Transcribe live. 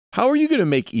How are you going to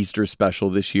make Easter special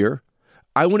this year?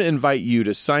 I want to invite you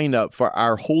to sign up for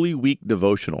our Holy Week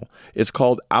devotional. It's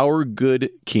called Our Good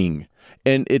King,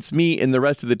 and it's me and the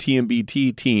rest of the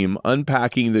TMBT team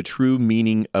unpacking the true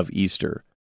meaning of Easter.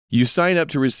 You sign up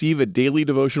to receive a daily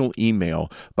devotional email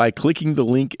by clicking the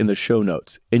link in the show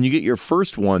notes, and you get your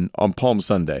first one on Palm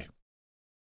Sunday.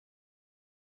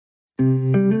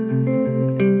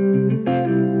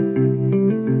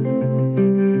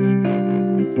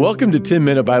 Welcome to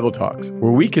 10-Minute Bible Talks,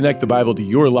 where we connect the Bible to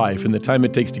your life and the time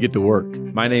it takes to get to work.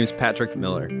 My name's Patrick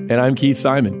Miller. And I'm Keith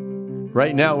Simon.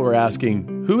 Right now we're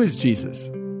asking, who is Jesus?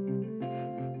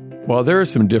 While there are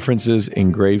some differences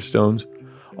in gravestones,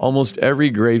 almost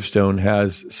every gravestone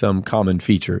has some common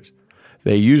features.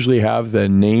 They usually have the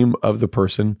name of the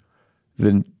person,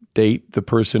 the date the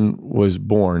person was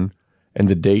born, and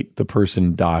the date the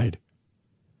person died.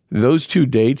 Those two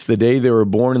dates, the day they were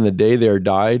born and the day they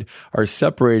died, are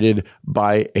separated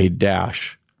by a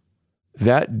dash.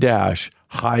 That dash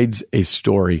hides a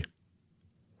story.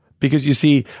 Because you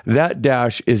see, that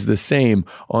dash is the same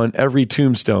on every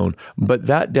tombstone, but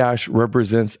that dash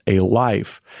represents a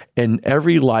life, and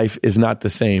every life is not the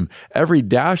same. Every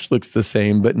dash looks the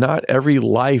same, but not every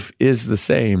life is the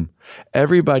same.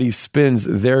 Everybody spends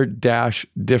their dash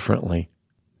differently.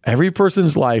 Every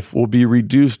person's life will be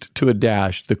reduced to a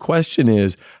dash. The question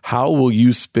is, how will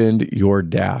you spend your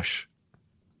dash?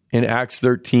 In Acts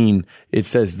 13, it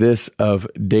says this of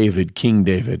David, King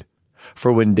David.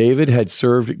 For when David had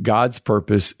served God's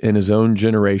purpose in his own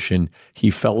generation, he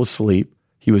fell asleep,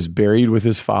 he was buried with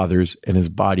his fathers, and his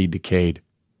body decayed.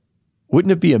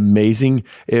 Wouldn't it be amazing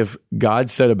if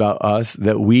God said about us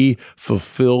that we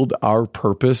fulfilled our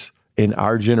purpose in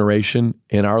our generation,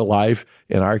 in our life,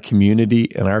 in our community,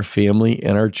 in our family,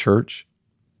 in our church?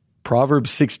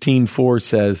 Proverbs 16:4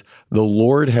 says, "The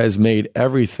Lord has made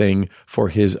everything for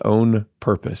his own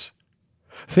purpose."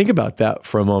 Think about that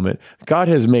for a moment. God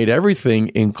has made everything,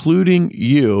 including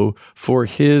you, for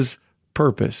his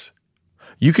purpose.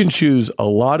 You can choose a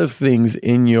lot of things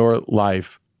in your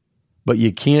life, but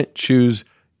you can't choose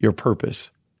your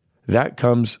purpose. That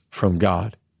comes from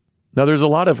God. Now, there's a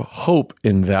lot of hope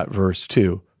in that verse,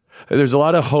 too. There's a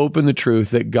lot of hope in the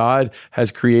truth that God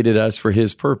has created us for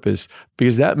his purpose,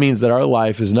 because that means that our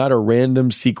life is not a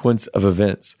random sequence of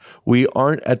events. We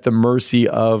aren't at the mercy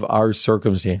of our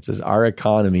circumstances, our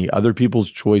economy, other people's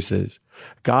choices.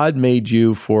 God made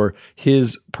you for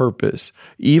his purpose.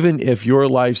 Even if your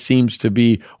life seems to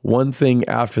be one thing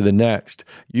after the next,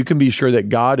 you can be sure that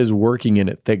God is working in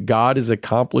it, that God is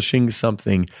accomplishing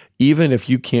something, even if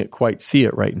you can't quite see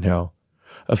it right now.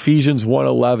 Ephesians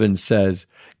 1:11 says,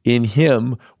 "In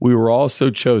him we were also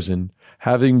chosen,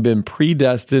 having been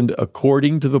predestined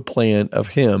according to the plan of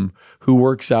him who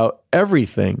works out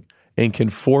everything in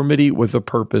conformity with the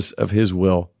purpose of his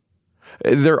will."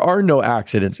 There are no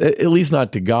accidents, at least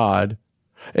not to God.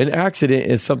 An accident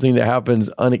is something that happens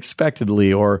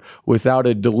unexpectedly or without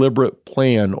a deliberate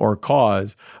plan or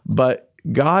cause. But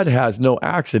God has no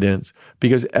accidents,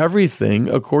 because everything,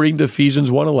 according to Ephesians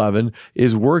 1:11,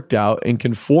 is worked out in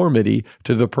conformity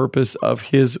to the purpose of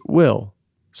his will.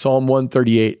 Psalm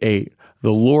 138:8,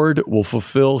 "The Lord will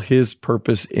fulfill his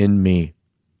purpose in me."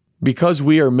 Because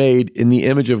we are made in the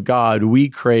image of God, we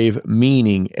crave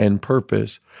meaning and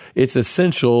purpose. It's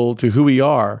essential to who we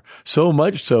are, so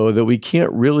much so that we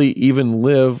can't really even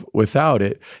live without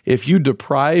it. If you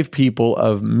deprive people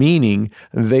of meaning,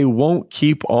 they won't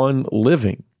keep on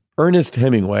living. Ernest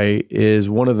Hemingway is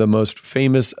one of the most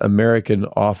famous American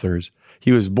authors.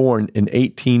 He was born in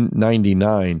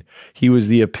 1899. He was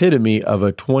the epitome of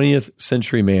a 20th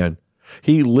century man.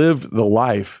 He lived the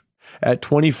life. At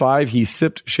 25, he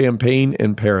sipped champagne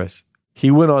in Paris. He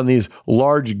went on these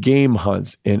large game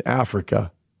hunts in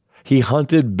Africa. He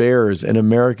hunted bears in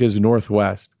America's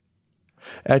Northwest.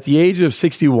 At the age of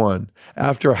 61,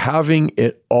 after having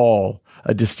it all,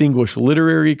 a distinguished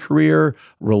literary career,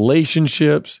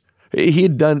 relationships, he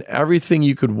had done everything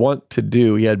you could want to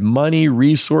do. He had money,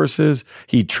 resources.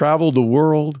 He traveled the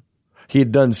world. He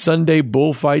had done Sunday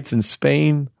bullfights in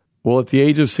Spain. Well, at the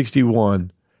age of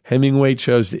 61, Hemingway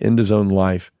chose to end his own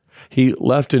life. He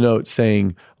left a note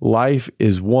saying, "Life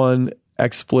is one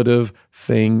expletive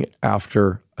thing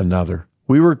after another."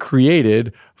 We were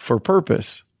created for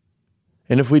purpose.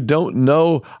 And if we don't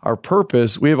know our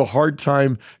purpose, we have a hard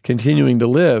time continuing to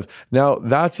live. Now,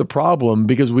 that's a problem,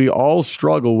 because we all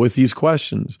struggle with these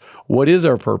questions. What is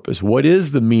our purpose? What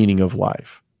is the meaning of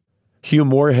life? Hugh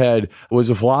Moorhead was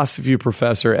a philosophy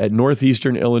professor at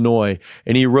Northeastern Illinois,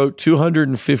 and he wrote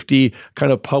 250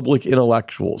 kind of public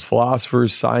intellectuals,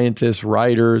 philosophers, scientists,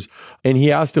 writers, and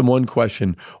he asked them one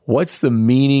question: what's the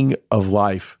meaning of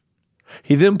life?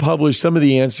 He then published some of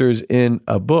the answers in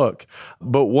a book.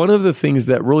 But one of the things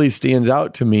that really stands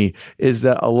out to me is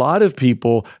that a lot of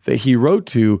people that he wrote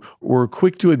to were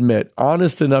quick to admit,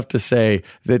 honest enough to say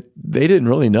that they didn't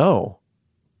really know.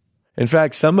 In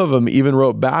fact, some of them even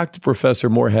wrote back to Professor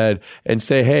Moorhead and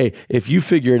say, hey, if you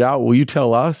figure it out, will you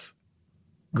tell us?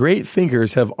 Great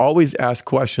thinkers have always asked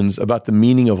questions about the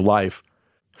meaning of life.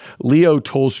 Leo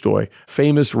Tolstoy,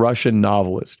 famous Russian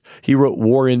novelist. He wrote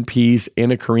War and Peace,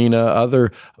 Anna Karenina,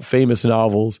 other famous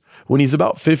novels. When he's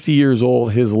about 50 years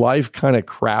old, his life kind of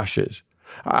crashes.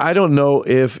 I don't know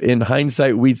if in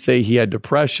hindsight we'd say he had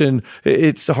depression.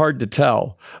 It's hard to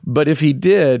tell. But if he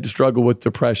did struggle with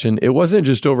depression, it wasn't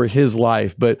just over his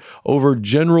life, but over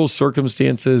general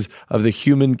circumstances of the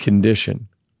human condition.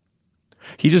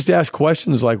 He just asked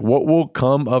questions like, what will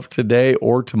come of today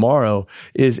or tomorrow?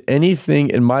 Is anything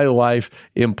in my life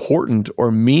important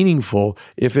or meaningful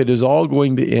if it is all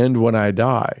going to end when I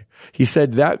die? He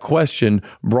said that question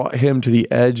brought him to the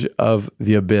edge of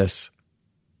the abyss.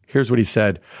 Here's what he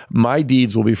said: my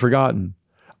deeds will be forgotten.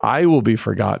 I will be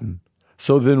forgotten.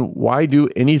 So then why do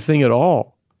anything at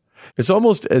all? It's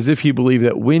almost as if he believed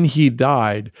that when he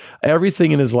died,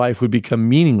 everything in his life would become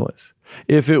meaningless.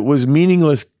 If it was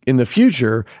meaningless in the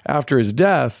future after his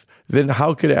death, then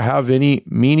how could it have any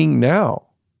meaning now?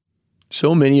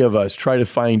 So many of us try to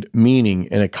find meaning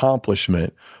in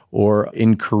accomplishment or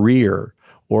in career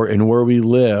or in where we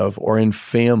live or in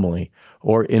family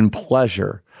or in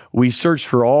pleasure. We search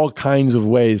for all kinds of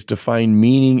ways to find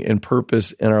meaning and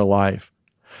purpose in our life.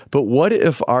 But what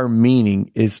if our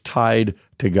meaning is tied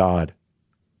to God?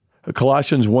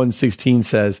 Colossians 1:16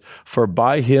 says, for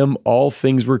by him all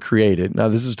things were created. Now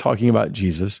this is talking about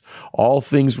Jesus. All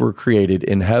things were created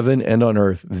in heaven and on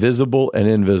earth, visible and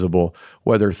invisible,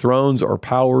 whether thrones or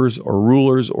powers or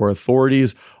rulers or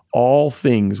authorities, all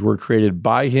things were created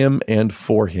by him and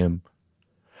for him.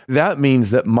 That means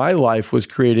that my life was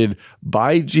created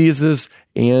by Jesus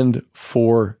and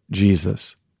for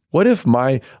Jesus. What if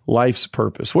my life's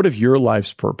purpose, what if your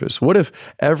life's purpose, what if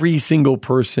every single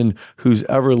person who's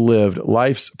ever lived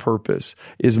life's purpose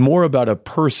is more about a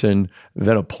person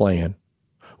than a plan?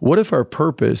 What if our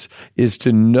purpose is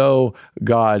to know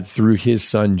God through his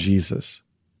son, Jesus?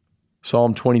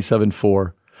 Psalm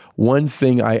 27:4, one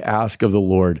thing I ask of the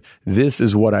Lord, this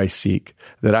is what I seek,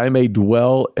 that I may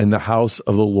dwell in the house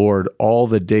of the Lord all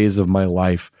the days of my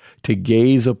life, to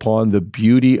gaze upon the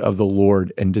beauty of the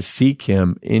Lord and to seek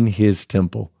him in his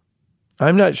temple.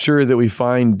 I'm not sure that we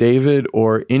find David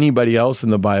or anybody else in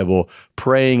the Bible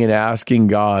praying and asking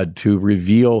God to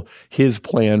reveal his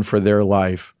plan for their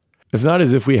life. It's not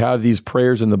as if we have these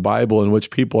prayers in the Bible in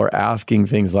which people are asking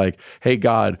things like, hey,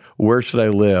 God, where should I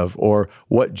live? Or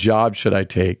what job should I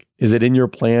take? Is it in your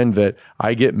plan that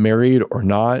I get married or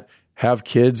not? Have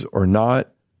kids or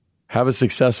not? Have a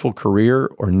successful career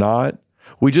or not?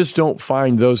 We just don't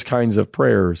find those kinds of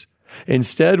prayers.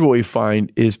 Instead, what we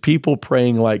find is people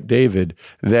praying like David,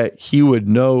 that he would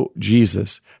know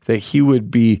Jesus, that he would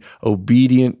be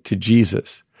obedient to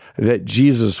Jesus, that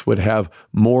Jesus would have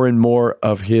more and more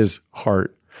of his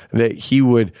heart, that he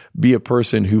would be a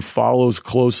person who follows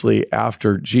closely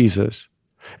after Jesus.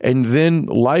 And then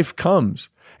life comes,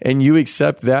 and you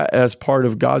accept that as part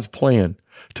of God's plan,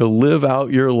 to live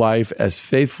out your life as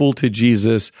faithful to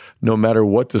Jesus, no matter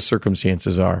what the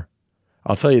circumstances are.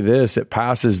 I'll tell you this, it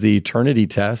passes the eternity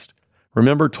test.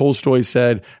 Remember, Tolstoy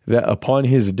said that upon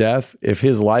his death, if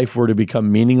his life were to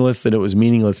become meaningless, then it was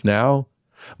meaningless now.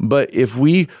 But if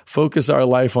we focus our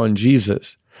life on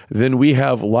Jesus, then we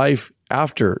have life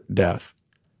after death.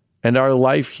 And our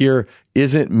life here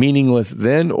isn't meaningless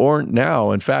then or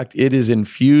now. In fact, it is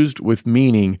infused with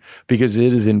meaning because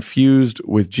it is infused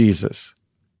with Jesus.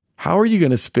 How are you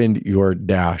going to spend your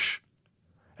dash?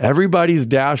 Everybody's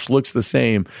dash looks the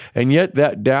same, and yet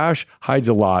that dash hides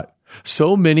a lot.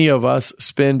 So many of us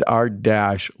spend our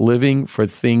dash living for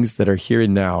things that are here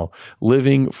and now,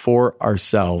 living for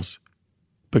ourselves.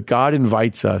 But God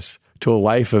invites us to a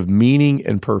life of meaning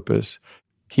and purpose.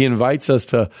 He invites us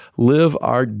to live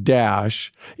our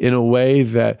dash in a way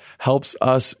that helps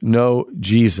us know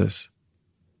Jesus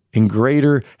in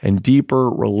greater and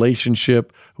deeper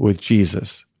relationship with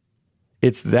Jesus.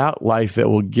 It's that life that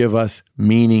will give us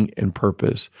meaning and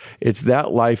purpose. It's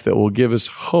that life that will give us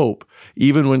hope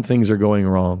even when things are going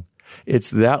wrong. It's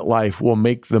that life will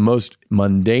make the most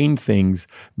mundane things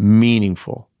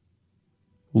meaningful.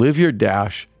 Live your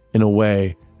dash in a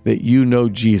way that you know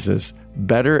Jesus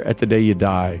better at the day you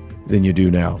die than you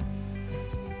do now.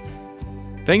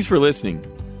 Thanks for listening.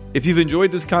 If you've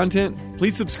enjoyed this content,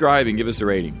 please subscribe and give us a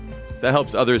rating. That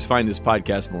helps others find this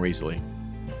podcast more easily.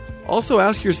 Also,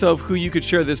 ask yourself who you could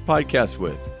share this podcast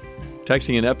with.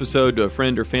 texting an episode to a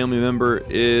friend or family member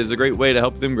is a great way to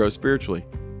help them grow spiritually.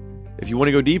 If you want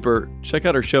to go deeper, check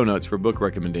out our show notes for book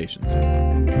recommendations.